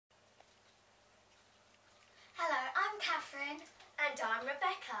Lynn. And I'm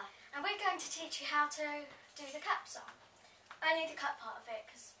Rebecca. And we're going to teach you how to do the clap song. Only the clap part of it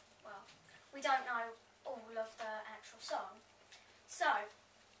because, well, we don't know all of the actual song. So,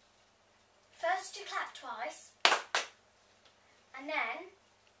 first you clap twice, and then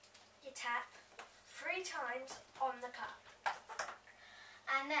you tap 3 times on the cup.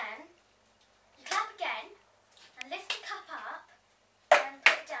 And then you clap again and lift the cup up and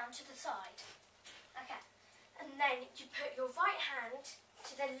put it down to the side. Okay. And then you put your right hand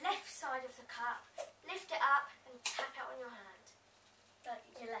to the left side of the cup, lift it up and tap it on your hand.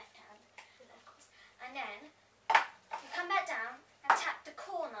 Your left hand, of course. And then you come back down and tap the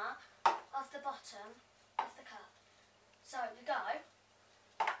corner of the bottom of the cup. So you go,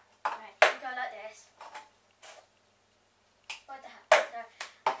 right, you go like this. What the hell? So,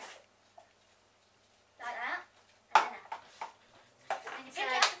 like that, and then that. And you pick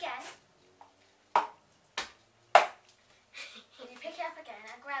it up again. And you pick it up again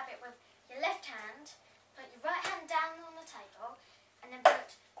and grab it with your left hand, put your right hand down on the table, and then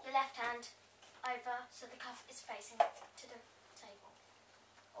put your left hand over so the cup is facing to the table,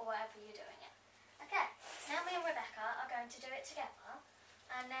 or wherever you're doing it. Okay, so now me and Rebecca are going to do it together,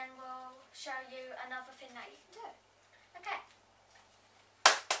 and then we'll show you another thing that you can do. Okay.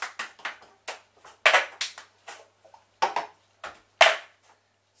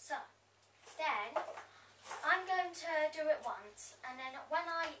 So, then I'm going to do it once, and then when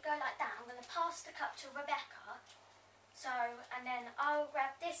I go like that, I'm going to pass the cup to Rebecca. So, and then I'll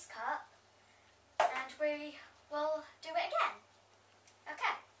grab this cup, and we will do it again.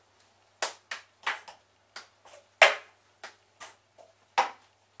 Okay.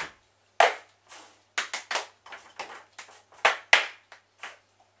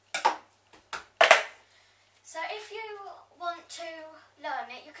 So if you want to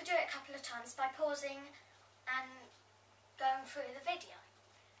learn it, you could do it a couple of times by pausing and going through the video.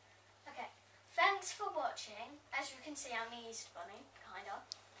 Okay, thanks for watching. As you can see, I'm the Easter Bunny, kind of.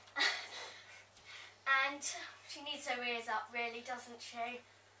 And she needs her ears up, really, doesn't she?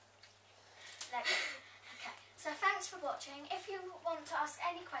 Okay, so thanks for watching. If you want to ask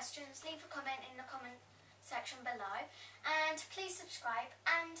any questions, leave a comment in the comment section below. And please subscribe.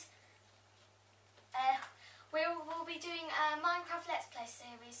 And we'll be doing a Minecraft Let's Play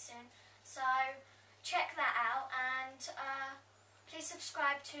series soon, so check that out, and please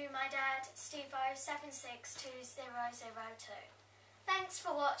subscribe to my dad, Stevo7620002. Thanks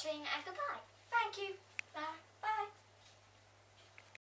for watching, and goodbye. Thank you. Bye. Bye.